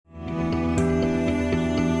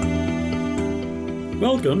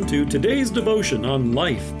Welcome to today's devotion on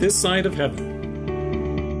life this side of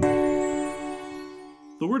heaven.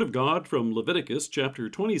 The Word of God from Leviticus chapter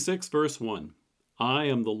 26, verse 1. I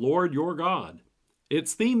am the Lord your God.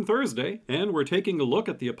 It's Theme Thursday, and we're taking a look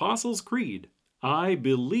at the Apostles' Creed. I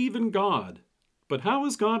believe in God. But how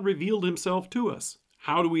has God revealed himself to us?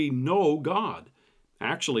 How do we know God?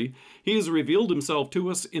 Actually, he has revealed himself to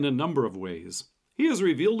us in a number of ways. He has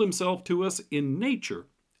revealed himself to us in nature.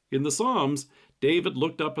 In the Psalms, David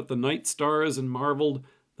looked up at the night stars and marveled,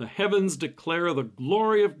 "The heavens declare the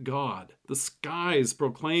glory of God. The skies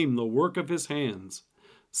proclaim the work of his hands."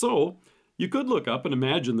 So, you could look up and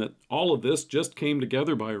imagine that all of this just came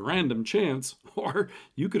together by random chance, or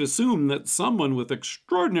you could assume that someone with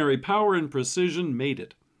extraordinary power and precision made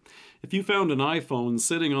it. If you found an iPhone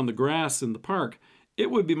sitting on the grass in the park, it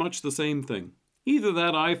would be much the same thing. Either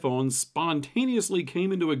that iPhone spontaneously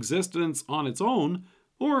came into existence on its own,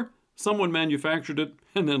 or someone manufactured it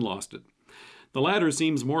and then lost it. The latter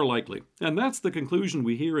seems more likely, and that's the conclusion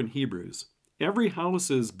we hear in Hebrews. Every house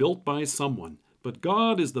is built by someone, but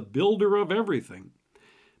God is the builder of everything.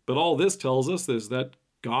 But all this tells us is that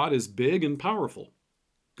God is big and powerful.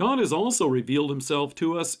 God has also revealed himself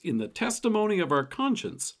to us in the testimony of our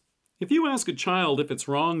conscience. If you ask a child if it's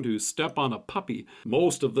wrong to step on a puppy,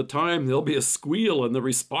 most of the time there'll be a squeal and the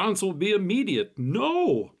response will be immediate,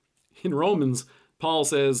 no. In Romans, Paul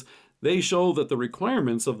says, they show that the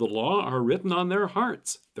requirements of the law are written on their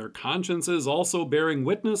hearts, their consciences also bearing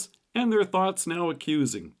witness, and their thoughts now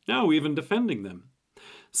accusing, now even defending them.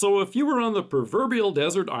 So if you were on the proverbial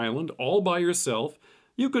desert island all by yourself,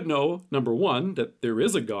 you could know, number one, that there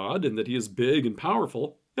is a God and that he is big and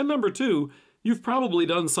powerful, and number two, you've probably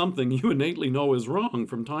done something you innately know is wrong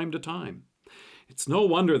from time to time. It's no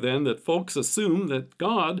wonder then that folks assume that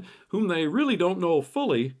God, whom they really don't know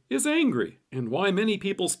fully, is angry, and why many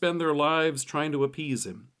people spend their lives trying to appease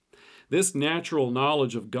him. This natural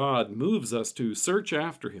knowledge of God moves us to search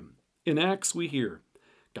after him. In Acts we hear,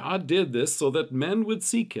 God did this so that men would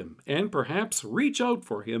seek him, and perhaps reach out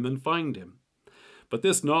for him and find him. But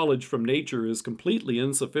this knowledge from nature is completely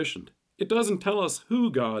insufficient. It doesn't tell us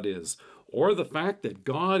who God is, or the fact that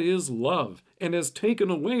God is love and has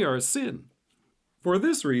taken away our sin. For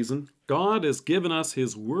this reason, God has given us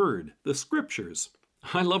his word, the scriptures.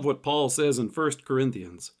 I love what Paul says in 1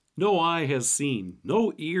 Corinthians. No eye has seen,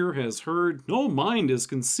 no ear has heard, no mind has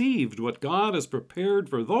conceived what God has prepared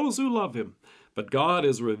for those who love him, but God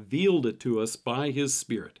has revealed it to us by his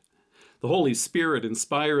Spirit. The Holy Spirit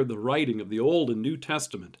inspired the writing of the Old and New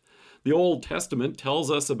Testament. The Old Testament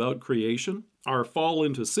tells us about creation, our fall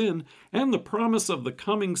into sin, and the promise of the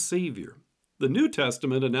coming Savior. The New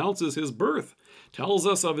Testament announces his birth, tells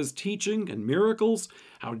us of his teaching and miracles,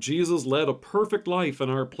 how Jesus led a perfect life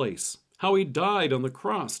in our place, how he died on the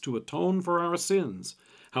cross to atone for our sins,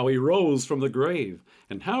 how he rose from the grave,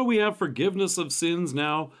 and how we have forgiveness of sins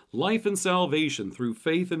now, life and salvation through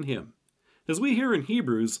faith in him. As we hear in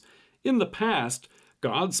Hebrews, in the past,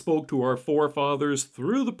 God spoke to our forefathers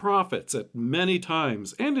through the prophets at many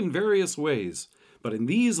times and in various ways, but in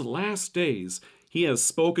these last days, he has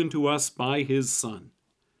spoken to us by his Son.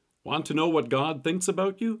 Want to know what God thinks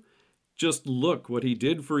about you? Just look what he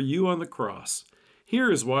did for you on the cross.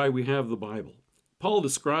 Here is why we have the Bible. Paul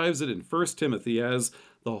describes it in 1 Timothy as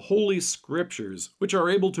the Holy Scriptures, which are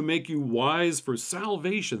able to make you wise for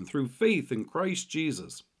salvation through faith in Christ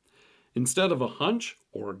Jesus. Instead of a hunch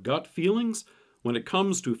or gut feelings, when it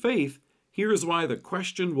comes to faith, here's why the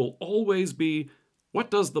question will always be,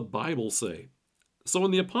 what does the Bible say? So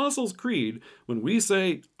in the Apostles' Creed, when we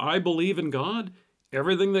say, I believe in God,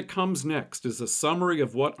 everything that comes next is a summary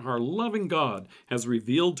of what our loving God has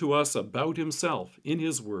revealed to us about himself in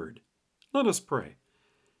his word. Let us pray.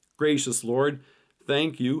 Gracious Lord,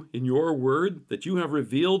 thank you in your word that you have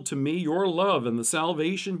revealed to me your love and the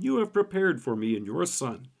salvation you have prepared for me in your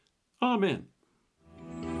Son. Amen.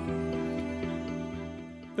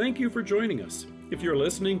 Thank you for joining us. If you're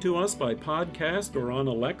listening to us by podcast or on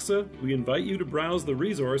Alexa, we invite you to browse the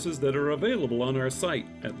resources that are available on our site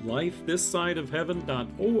at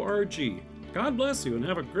lifethissideofheaven.org. God bless you and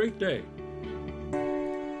have a great day.